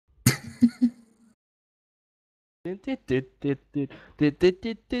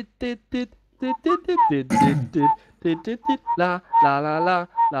La la la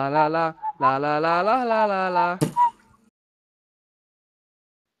la la la la la la la la la la la.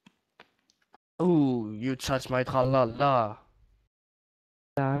 Ooh, you touch my tra la la.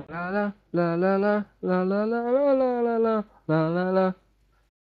 La la la la la la la la la la la la la la la.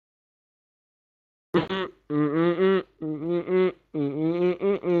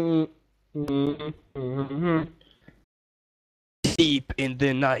 Deep in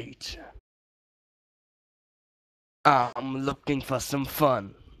the night, I'm looking for some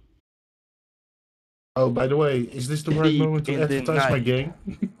fun. Oh, by the way, is this the right Deep moment to in the advertise my night, game?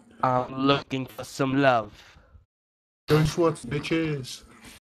 I'm looking for some love. Join SWAT, bitches.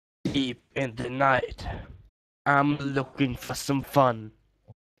 Deep in the night, I'm looking for some fun.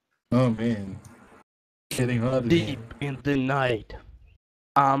 Oh man, getting hot again. Deep in the night,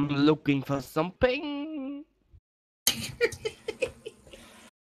 I'm looking for something.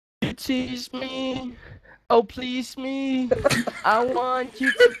 You tease me, oh please me. I want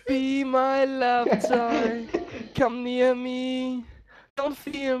you to be my love toy. Come near me, don't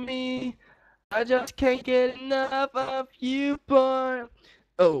fear me. I just can't get enough of you, boy.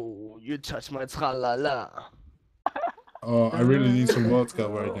 Oh, you touch my tra-la-la. Oh, I really need some vodka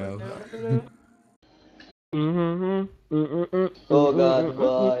right now. Oh god,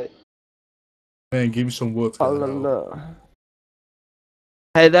 why? Man, give me some vodka now. La.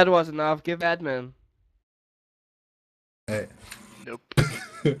 Hey, that was enough. Give admin. Hey. Nope.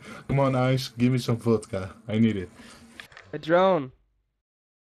 Come on, Ice, give me some vodka. I need it. Hey, drone.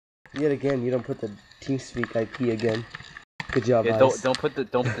 Yet again, you don't put the TeamSpeak IP again. Good job, Yeah, Ice. don't put the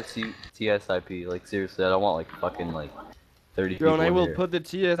TSIP. Like seriously, I don't want like fucking like 30 Drone, people I in will here. put the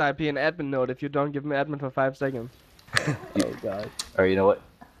TSIP in admin note if you don't give me admin for 5 seconds. Oh god. Or you know what?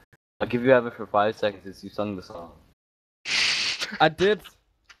 I'll give you admin for 5 seconds since you sung the song. I did.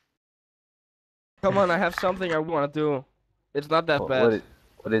 Come on, I have something I want to do. It's not that bad.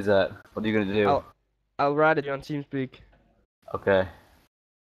 What is that? What are you gonna do? I'll write it on TeamSpeak. Okay.